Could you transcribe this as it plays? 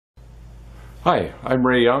Hi, I'm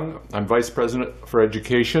Ray Young. I'm Vice President for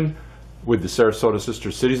Education with the Sarasota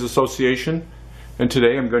Sister Cities Association, and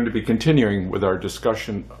today I'm going to be continuing with our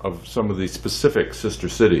discussion of some of the specific sister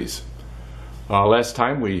cities. Last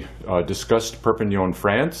time we discussed Perpignan,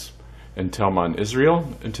 France, and Telman, Israel,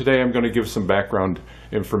 and today I'm going to give some background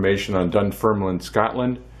information on Dunfermline,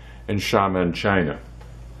 Scotland, and Xiamen, China.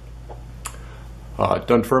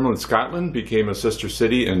 Dunfermline, Scotland became a sister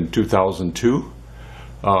city in 2002.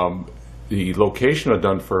 The location of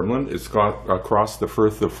Dunfermline is across the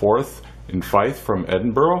Firth of Forth in Fife from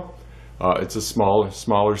Edinburgh. It's a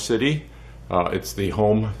smaller city. It's the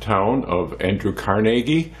hometown of Andrew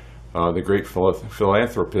Carnegie, the great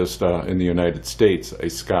philanthropist in the United States, a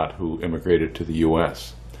Scot who immigrated to the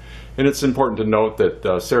U.S. And it's important to note that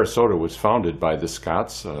Sarasota was founded by the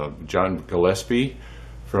Scots. John Gillespie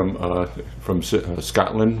from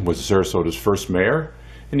Scotland was Sarasota's first mayor,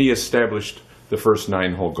 and he established the first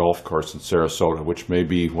 9-hole golf course in Sarasota, which may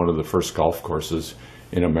be one of the first golf courses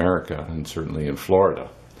in America and certainly in Florida.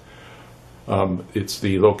 It's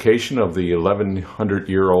the location of the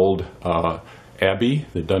 1,100-year-old abbey,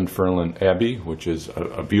 the Dunfermline Abbey, which is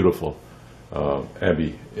a beautiful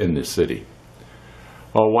abbey in the city.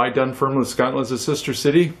 Why Dunfermline, Scotland is a sister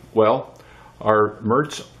city? Well, our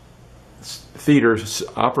Mertz Theatre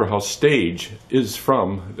Opera House stage is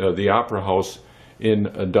from the Opera House in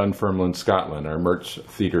Dunfermline, Scotland, our Mertz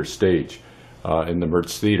Theatre stage, in the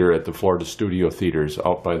Mertz Theatre at the Florida Studio Theatres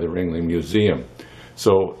out by the Ringling Museum.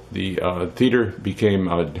 So the theatre became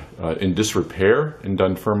in disrepair in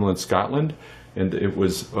Dunfermline, Scotland, and it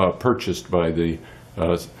was purchased by the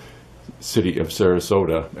city of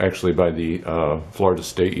Sarasota, actually by the Florida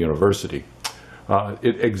State University.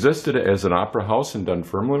 It existed as an opera house in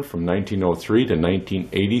Dunfermline from 1903 to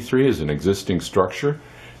 1983 as an existing structure.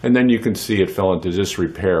 And then you can see it fell into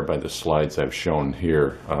disrepair by the slides I've shown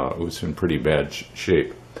here. It was in pretty bad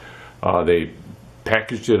shape. They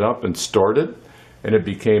packaged it up and stored it, and it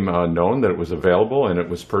became known that it was available, and it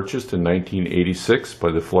was purchased in 1986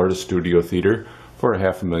 by the Florida Studio Theatre for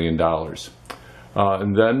 $500,000.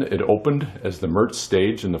 And then it opened as the Mertz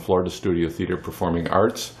stage in the Florida Studio Theatre Performing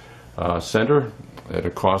Arts Center at a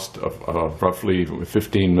cost of roughly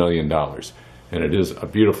 $15 million. And it is a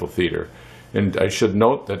beautiful theater. And I should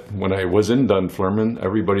note that when I was in Dunfermline,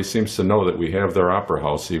 everybody seems to know that we have their opera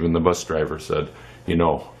house. Even the bus driver said, you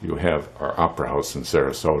know, you have our opera house in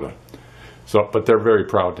Sarasota. So, but they're very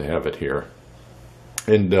proud to have it here.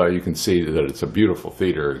 And you can see that it's a beautiful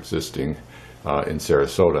theater existing in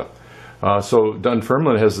Sarasota. So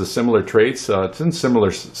Dunfermline has the similar traits. It's in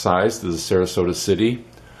similar size to the Sarasota city.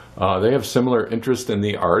 They have similar interest in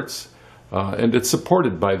the arts. And it's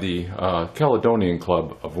supported by the Caledonian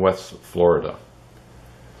Club of West Florida.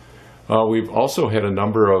 We've also had a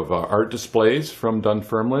number of art displays from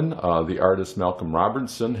Dunfermline. The artist Malcolm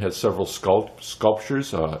Robertson has several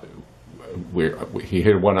sculptures. He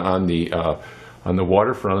had one on the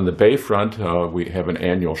waterfront, on the bayfront. We have an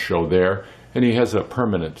annual show there. And he has a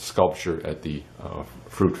permanent sculpture at the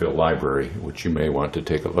Fruitville Library, which you may want to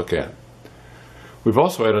take a look at. We've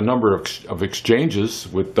also had a number of exchanges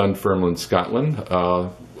with Dunfermline, Scotland.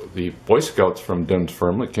 The Boy Scouts from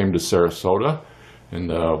Dunfermline came to Sarasota,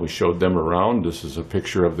 and we showed them around. This is a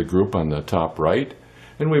picture of the group on the top right.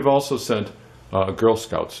 And we've also sent Girl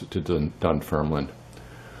Scouts to Dunfermline.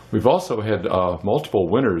 We've also had multiple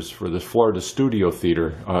winners for the Florida Studio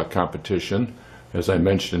Theatre competition, as I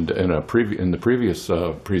mentioned in the previous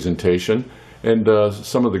presentation. And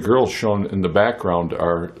some of the girls shown in the background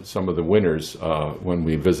are some of the winners when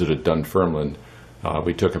we visited Dunfermline.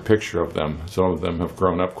 We took a picture of them. Some of them have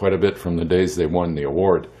grown up quite a bit from the days they won the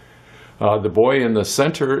award. The boy in the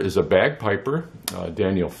center is a bagpiper,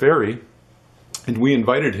 Daniel Ferry, and we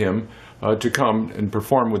invited him to come and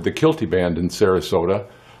perform with the Kilty Band in Sarasota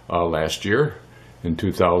last year in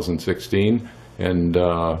 2016. And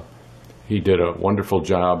he did a wonderful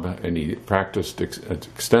job, and he practiced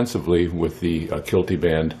extensively with the Kilty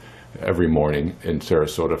Band every morning in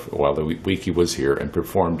Sarasota while the week he was here, and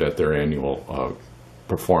performed at their annual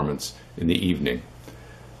performance in the evening.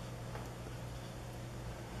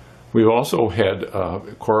 We've also had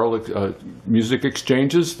choral music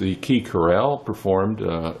exchanges. The Key Chorale performed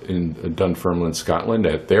in Dunfermline, Scotland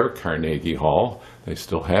at their Carnegie Hall. They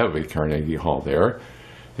still have a Carnegie Hall there.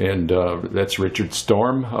 And that's Richard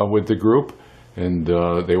Storm with the group, and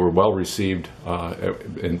they were well received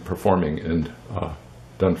in performing in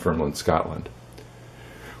Dunfermline, Scotland.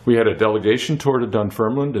 We had a delegation tour to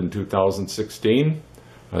Dunfermline in 2016,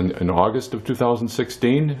 in August of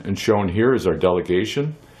 2016, and shown here is our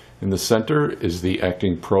delegation. In the center is the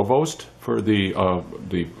acting provost for the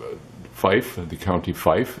Fife, the county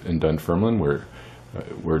Fife in Dunfermline,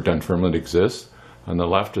 where Dunfermline exists. On the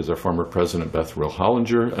left is our former president, Beth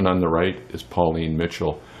Rill-Hollinger, and on the right is Pauline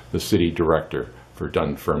Mitchell, the city director for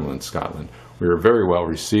Dunfermline, Scotland. We were very well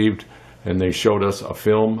received, and they showed us a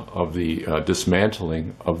film of the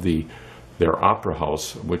dismantling of their opera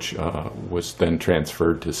house, which was then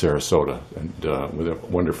transferred to Sarasota, and with a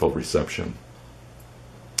wonderful reception.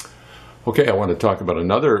 Okay, I want to talk about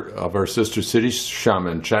another of our sister cities,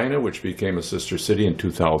 Xiamen, China, which became a sister city in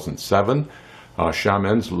 2007.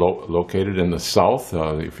 Xiamen's located in the south.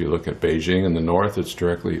 If you look at Beijing in the north, it's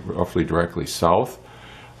roughly directly south.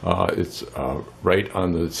 It's right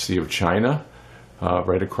on the Sea of China,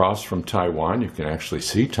 right across from Taiwan. You can actually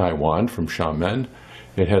see Taiwan from Xiamen.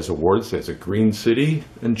 It has awards as a green city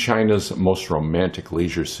and China's most romantic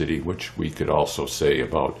leisure city, which we could also say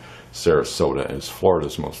about Sarasota as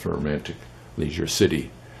Florida's most romantic leisure city.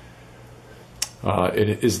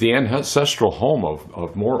 It is the ancestral home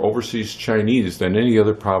of more overseas Chinese than any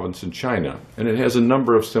other province in China, and it has a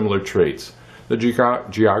number of similar traits. The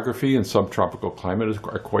geography and subtropical climate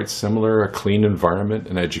are quite similar, a clean environment,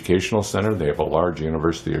 an educational center. They have a large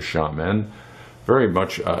University of Xiamen, very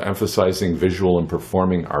much emphasizing visual and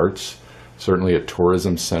performing arts, certainly a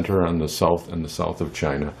tourism center in the south of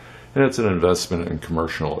China, and it's an investment and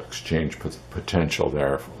commercial exchange potential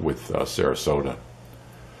there with Sarasota.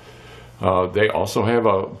 They also have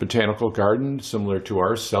a botanical garden similar to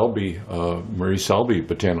our Marie Selby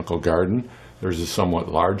Botanical Garden. There's a somewhat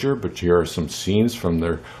larger, but here are some scenes from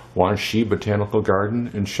their Wanxi Botanical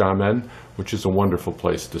Garden in Xiamen, which is a wonderful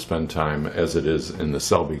place to spend time, as it is in the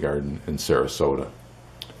Selby Garden in Sarasota.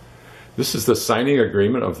 This is the signing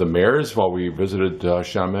agreement of the mayors while we visited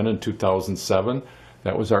Xiamen in 2007.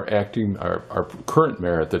 That was our current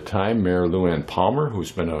mayor at the time, Mayor Luann Palmer,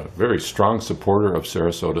 who's been a very strong supporter of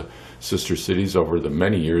Sarasota Sister Cities over the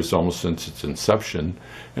many years, almost since its inception.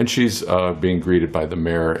 And she's being greeted by the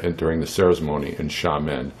mayor during the ceremony in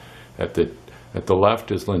Xiamen. At the left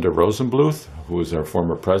is Linda Rosenbluth, who is our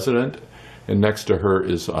former president, and next to her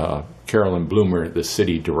is Carolyn Bloomer, the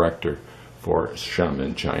city director for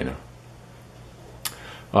Xiamen, China.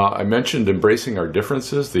 I mentioned embracing our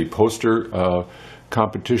differences, the poster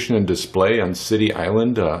competition and display on City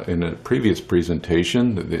Island in a previous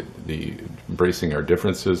presentation. The Embracing Our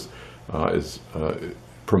Differences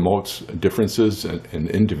promotes differences and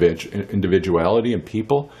individuality in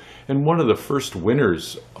people. And one of the first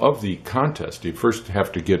winners of the contest, you first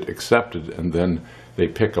have to get accepted, and then they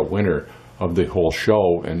pick a winner of the whole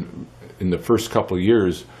show. And in the first couple of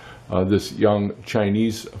years, this young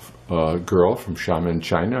Chinese girl from Xiamen,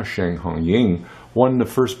 China, Sheng Hongying, won the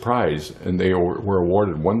first prize, and they were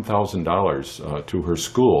awarded $1,000 to her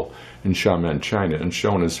school in Xiamen, China, and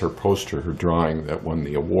shown as her poster, her drawing that won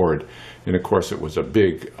the award. And of course, it was a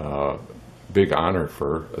big honor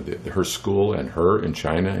for her school and her in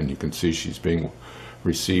China, and you can see she's being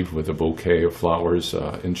received with a bouquet of flowers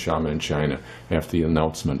in Xiamen, China, after the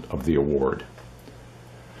announcement of the award.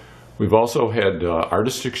 We've also had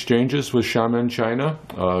artist exchanges with Xiamen, China.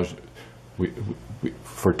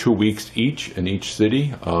 For 2 weeks each in each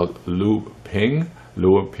city. Luo Ping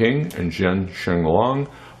and Zhen Shenglong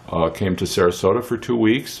came to Sarasota for 2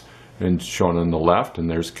 weeks, and shown on the left, and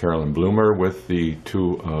there's Carolyn Bloomer with the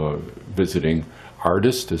two visiting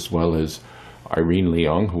artists, as well as Irene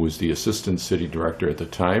Leung, who was the assistant city director at the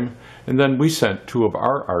time. And then we sent 2 of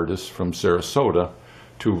our artists from Sarasota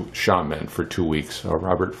to Xiamen for 2 weeks.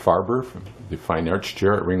 Robert Farber, from the Fine Arts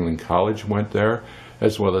Chair at Ringling College, went there,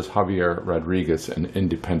 as well as Javier Rodriguez, an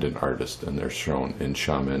independent artist, and they're shown in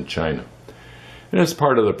Xiamen, China. And as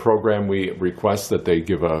part of the program, we request that they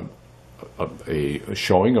give a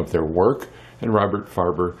showing of their work, and Robert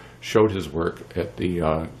Farber showed his work at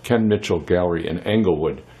the Ken Mitchell Gallery in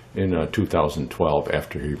Englewood in 2012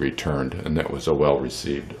 after he returned, and that was a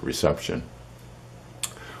well-received reception.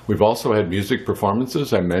 We've also had music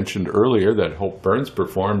performances. I mentioned earlier that Hope Burns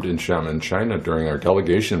performed in Xiamen, China during our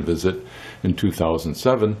delegation visit in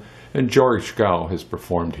 2007, and George Gao has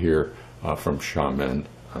performed here from Xiamen,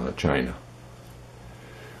 China.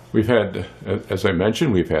 We've had, as I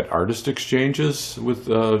mentioned, we've had artist exchanges with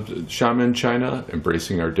Xiamen, China,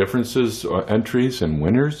 Embracing Our Differences entries and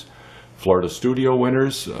winners, Florida Studio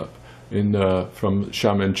winners from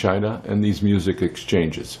Xiamen, China, and these music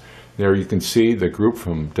exchanges. There you can see the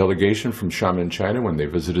delegation from Xiamen, China, when they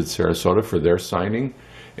visited Sarasota for their signing,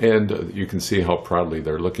 and you can see how proudly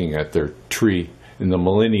they're looking at their tree in the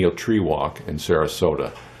Millennial Tree Walk in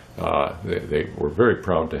Sarasota. They were very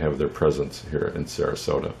proud to have their presence here in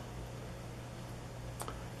Sarasota.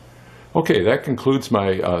 Okay, that concludes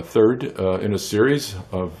my third in a series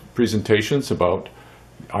of presentations about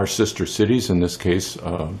our sister cities, in this case,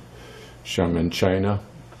 Xiamen, China,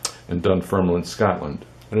 and Dunfermline, Scotland.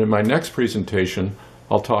 And in my next presentation,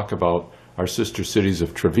 I'll talk about our sister cities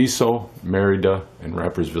of Treviso, Merida, and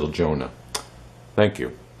Rapperswil-Jona. Thank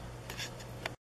you.